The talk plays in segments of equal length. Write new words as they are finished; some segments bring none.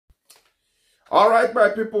All right, my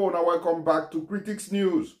people, now welcome back to Critics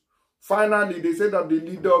News. Finally, they say that the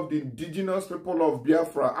leader of the indigenous people of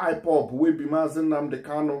Biafra, IPOB, will be Mazi Nnamdi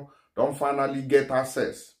Kanu, don't finally get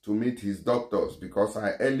access to meet his doctors, because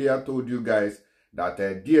I earlier told you guys that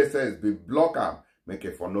DSS will block him, make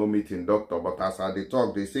it for no meeting doctor. But as they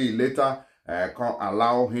talk, they say later can't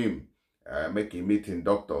allow him make a meeting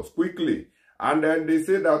doctors quickly. And then they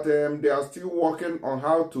say that they are still working on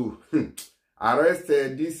how to arrest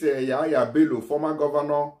this Yahaya Bello, former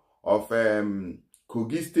governor of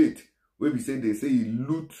Kogi State, where they say he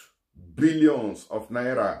loot billions of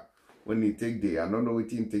naira when he take the, I don't know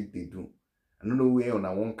what he take they do. I don't know where on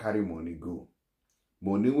I won't carry money go.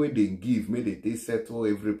 Money where they give, may they settle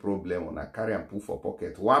every problem on a carry and put for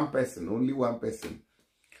pocket. One person, only one person.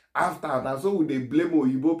 After that, so they blame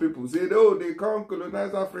Oyibo people, say, oh, they can't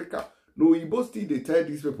colonize Africa. No, Oyibo still they tell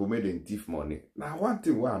these people made them thief money. Now, one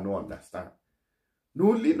thing where I don't understand.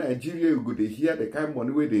 No only Nigeria you go to hear the kind of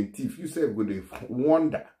money where they thief. You say go to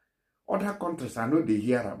wonder. Other countries I know they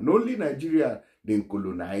hear them. No only Nigeria they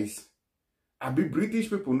colonize. I be British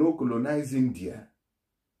people no colonize India.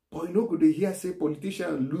 But you know go to hear say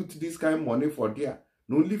politicians loot this kind of money for there.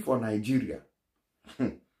 No only for Nigeria. How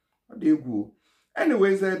do you go?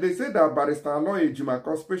 Anyways, they say that Barrister Aloy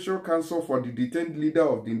Ejimako, special counsel for the detained leader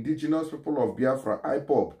of the indigenous people of Biafra,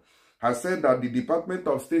 IPOB, has said that the Department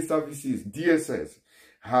of State Services, DSS,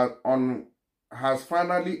 has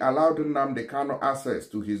finally allowed Nnamdi Kanu access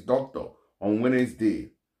to his doctor on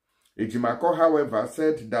Wednesday. Ejimako, however,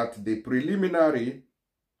 said that the preliminary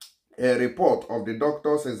report of the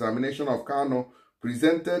doctor's examination of Kanu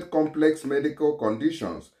presented complex medical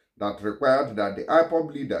conditions that required that the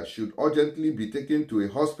IPOB leader should urgently be taken to a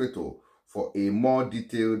hospital for a more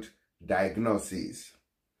detailed diagnosis.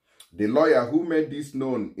 The lawyer who made this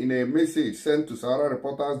known in a message sent to Sahara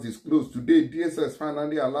reporters disclosed today DSS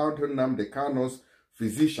finally allowed Nnamdi Kanu's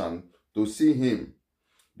physician to see him.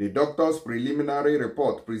 The doctor's preliminary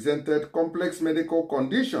report presented complex medical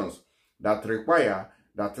conditions that require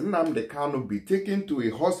that Nnamdi Kanu be taken to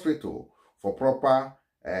a hospital for proper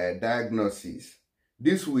diagnosis.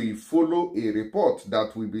 This will follow a report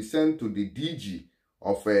that will be sent to the DG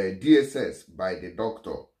of DSS by the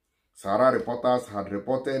doctor. Sahara reporters had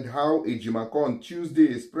reported how Ejimako on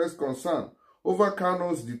Tuesday expressed concern over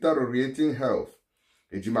Kanu's deteriorating health.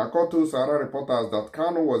 Ejimako told Sahara reporters that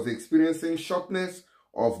Kanu was experiencing shortness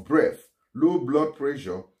of breath, low blood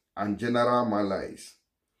pressure, and general malaise.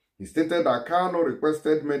 He stated that Kanu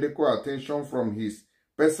requested medical attention from his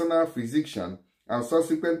personal physician, and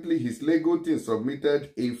subsequently his legal team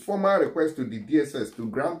submitted a formal request to the DSS to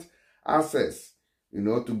grant access,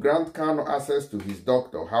 to grant Kanu access to his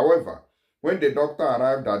doctor. However, when the doctor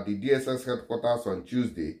arrived at the DSS headquarters on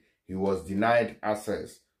Tuesday, he was denied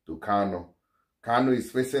access to Kanu. Kanu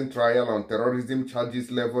is facing trial on terrorism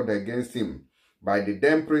charges leveled against him by the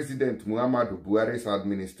then President Muhammadu Buhari's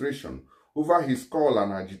administration over his call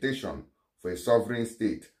and agitation for a sovereign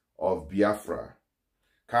state of Biafra.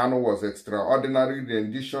 Kanu was extraordinarily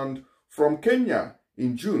renditioned from Kenya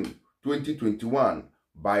in June 2021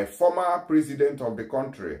 by former president of the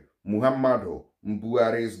country, Muhammadu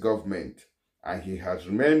Buhari's government, and he has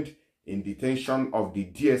remained in detention of the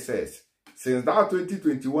DSS since that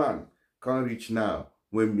 2021 can't reach now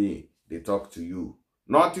when they talk to you.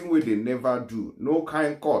 Nothing will they never do, no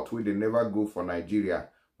kind court will they never go for Nigeria,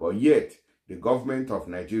 but yet the government of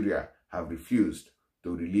Nigeria have refused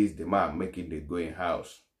to release the man making the going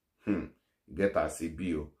house. Get us a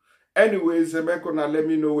bill. Anyways, Mekona, let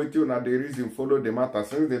me know what you know the reason follow the matter.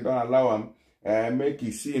 Since they don't allow him make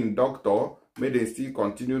he see in doctor, may they still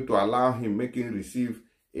continue to allow him making receive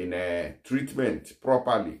in treatment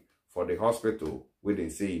properly for the hospital where they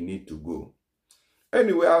say he need to go.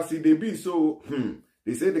 Anyway, I see they be so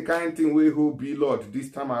they say the kind thing we who be Lord this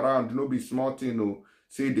time around, no be small thing, no.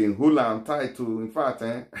 Say they hold and tight to, in fact,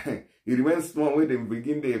 it remains small when they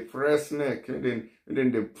begin the press neck, then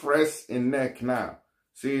they press in neck now.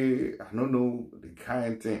 See, I don't know the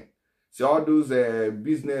kind thing. See all those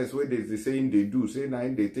business where they saying they do, say now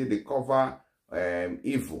they take the cover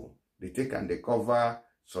evil. They take and they cover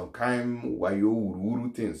some kind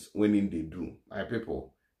wayo things when they do. My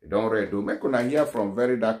people, they don't read though. Make una hear from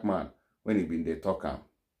very dark man when he been they talking.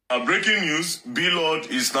 Breaking news, B-Lord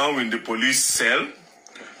is now in the police cell.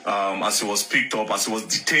 As he was picked up, as he was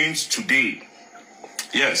detained today.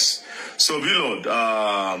 Yes. So, B-Lord,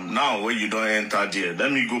 now when you don't enter there,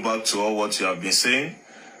 let me go back to all what you have been saying.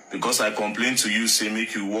 Because I complained to you, say,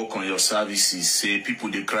 make you work on your services. Say, people,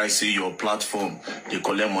 they cry, say, your platform, they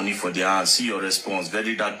collect money for their hands. See your response.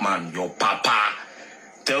 Very dark man, your papa.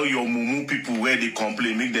 tell your mumu people where they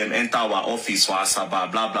complain, make them enter our office for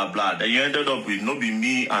Asaba, blah, blah, blah. Then you ended up with, not be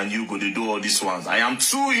me and you go to do all these ones. I am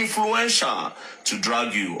too influential to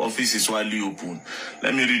drag you. Office is widely open.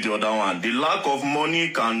 Let me read the other one. The lack of money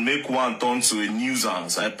can make one turn to a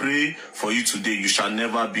nuisance. I pray for you today. You shall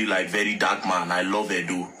never be like Very Dark Man. I love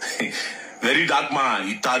Edo. Very Dark Man,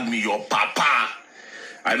 he tagged me, your papa.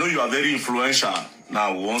 I know you are very influential.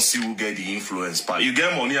 Now, we won't see who get the influence. But you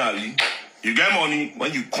get money, Ali. You get money.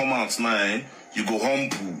 When you come out now, you go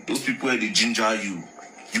humble. Those people where they ginger you.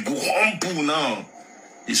 You go humble now.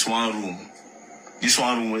 This one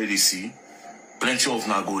room where they see, plenty of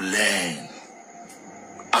now go learn.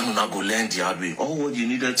 And now go learn the hard way. All what you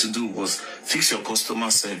needed to do was fix your customer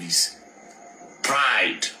service.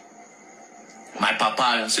 Pride. My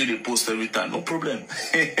papa, say they post every time. No problem.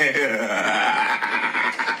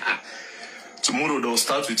 Tomorrow they'll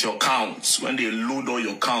start with your counts. When they load all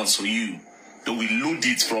your counts for you, they will load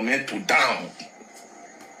it from head to down.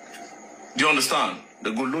 Do you understand?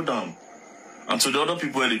 They go load down. And to the other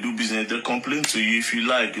people where they do business, they complain to you if you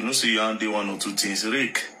like. You know, say you hand one or two things.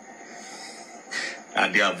 Rick.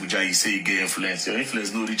 And the Abuja, you say you get influence. Your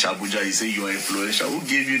influence no reach Abuja, you say you are influential. Who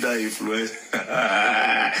gave you that influence?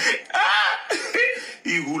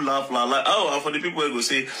 He who laugh like, oh, and for the people who go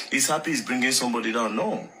say, he's happy he's bringing somebody down.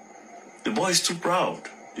 No. The boy is too proud.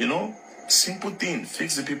 You know? Simple thing.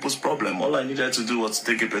 Fix the people's problem. All I needed to do was to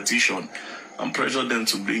take a petition and pressure them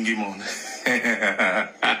to bring him on.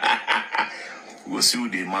 We'll see who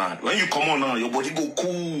they mad. When you come on now, your body go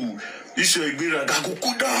cool. This your Igbira, go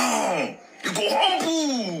cool down. You go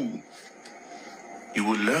humble. You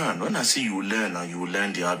will learn. When I say you will learn, and you will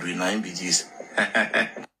learn the hard way, now be this.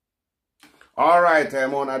 All right,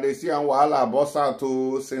 Mona, they see and Wahala boss out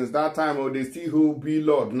to since that time, they see who be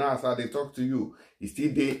Lord now, so they talk to you. He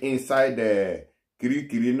still there inside the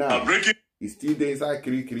Kiri now. He still there inside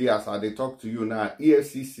Kiri as they talk to you now.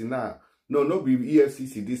 EFCC now. No be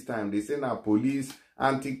EFCC this time. They say now police,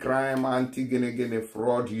 anti-crime, anti-gene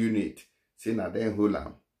fraud unit. Say now then hold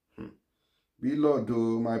on. Be Lord,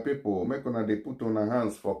 my people, make on they put on their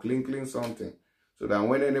hands for clean something. So that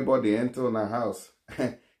when anybody enter on a house,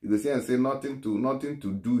 you go see and say nothing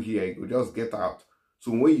to do here, you go just get out.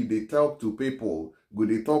 So when they talk to people,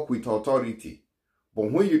 they talk with authority.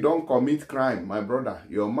 But when you don't commit crime, my brother,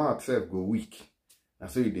 your mouth self go weak.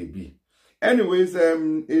 That's how they be. Anyways, a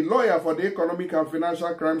lawyer for the Economic and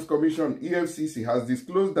Financial Crimes Commission, EFCC, has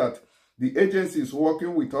disclosed that the agency is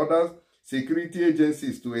working with other security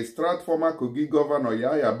agencies to extract former Kogi Governor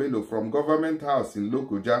Yahaya Bello from government house in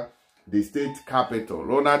Lokoja, the state capital.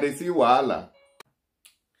 Ona they see wahala.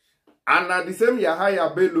 And at the same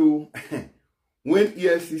Yahaya Bello, when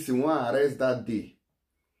EFCC want arrest that day,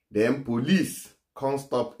 then police can't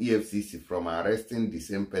stop EFCC from arresting the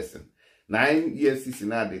same person. Now in EFCC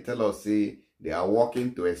now they tell us say they are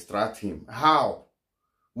working to extract him. How?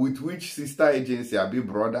 With which sister agency or big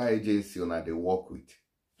brother agency they work with?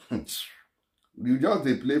 You just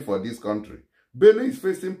they play for this country. Bello is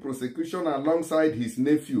facing prosecution alongside his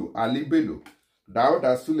nephew Ali Bello,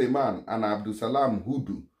 Dauda Suleiman and Abdusalam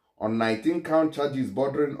Hudu on 19-count charges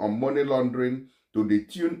bordering on money laundering to the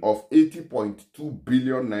tune of 80.2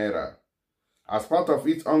 billion naira. As part of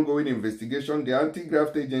its ongoing investigation, the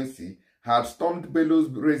anti-graft agency had stormed Bello's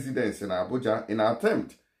residence in Abuja in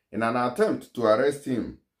an attempt to arrest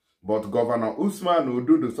him. But Governor Usman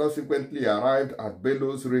Odudu subsequently arrived at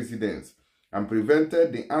Bello's residence and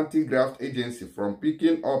prevented the anti-graft agency from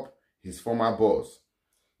picking up his former boss.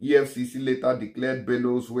 EFCC later declared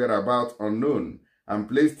Bello's whereabouts unknown and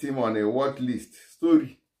placed him on a watch list.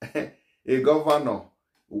 Story. A governor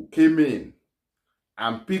who came in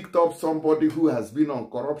and picked up somebody who has been on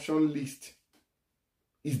corruption list.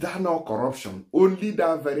 Is that not corruption? Only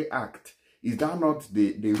that very act. Is that not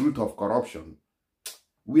the root of corruption?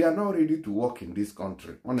 We are not ready to work in this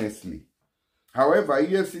country, honestly. However,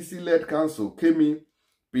 EFCC-led counsel Kemi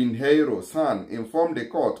Pinheiro San informed the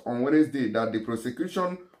court on Wednesday that the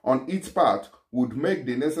prosecution on its part would make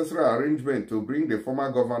the necessary arrangement to bring the former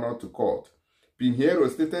governor to court. Pinheiro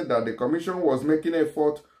stated that the commission was making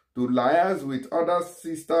effort to liaise with other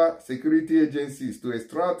sister security agencies to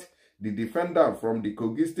extract the defendant from the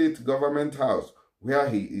Kogi State government house where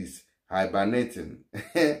he is hibernating.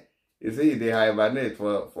 You see, they hibernate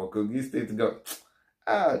for Kogi State government.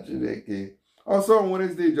 Also on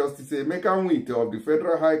Wednesday, Justice Emeka Nwite of the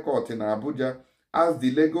Federal High Court in Abuja asked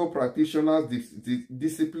the Legal Practitioners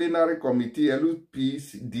Disciplinary Committee,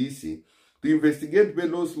 LPDC, to investigate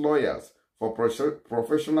Bello's lawyers for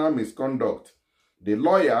professional misconduct. The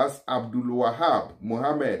lawyers, Abdul Wahab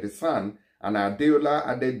Mohammed San and Adeola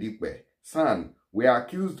Adedipe San, were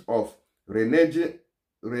accused of reneging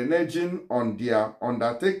reneging on their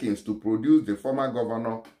undertakings to produce the former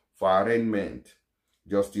governor for arraignment.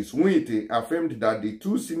 Justice Nwite affirmed that the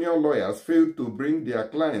two senior lawyers failed to bring their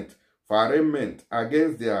client for arraignment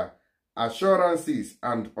against their assurances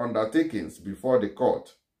and undertakings before the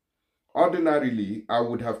court. Ordinarily, I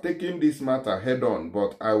would have taken this matter head-on,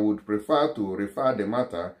 but I would prefer to refer the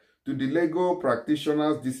matter to the Legal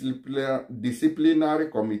Practitioners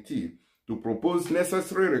Disciplinary Committee to propose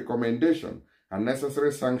necessary recommendation and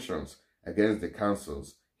necessary sanctions against the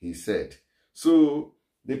councils, he said. So,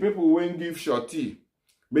 the people won't give shorty,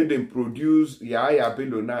 made them produce Yahaya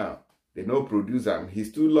Bello now. They no produce them.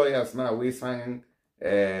 His two lawyers now, we sign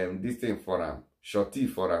this thing for him, shorty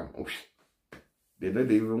for him. They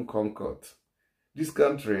don't even concord. This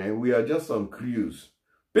country, we are just on cruise.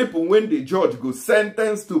 People, when the judge go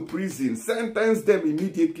sentence to prison, sentence them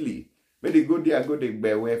immediately. When they go there, go they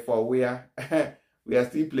beware for where we are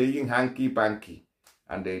still playing hanky-panky.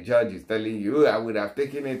 And the judge is telling you, I would have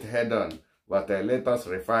taken it head on, but let us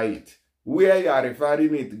refer it. Where you are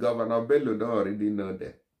referring it, Governor Bello don't already know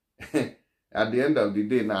that. At the end of the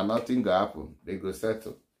day, now nothing will happen. They go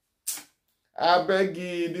settle. I beg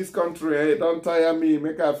you, this country, don't tire me.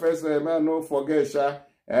 Make a first man, no forget, sha.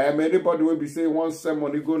 Anybody will be saying once send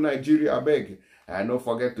money go Nigeria, I beg. And don't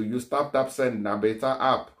forget to use tap send, na better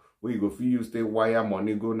app. Where you go for you stay wire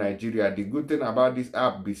money go Nigeria. The good thing about this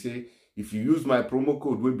app be say, if you use my promo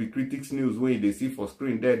code, will be Critics News when they see for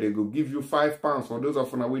screen there, they go give you £5 for those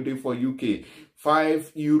of you who dey for UK,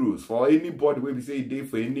 €5 for anybody will be say they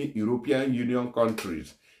for any European Union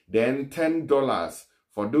countries, then $10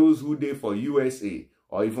 for those who dey for USA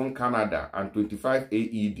or even Canada, and 25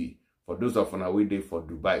 AED for those of you who dey for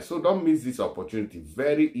Dubai. So don't miss this opportunity.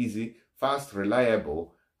 Very easy, fast,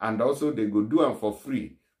 reliable, and also they go do them for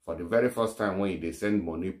free for the very first time when they send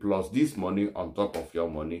money, plus this money on top of your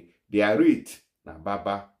money. They are rich. Now,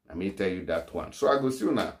 Baba, let me tell you that one. So I go see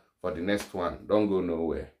you now for the next one. Don't go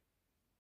nowhere.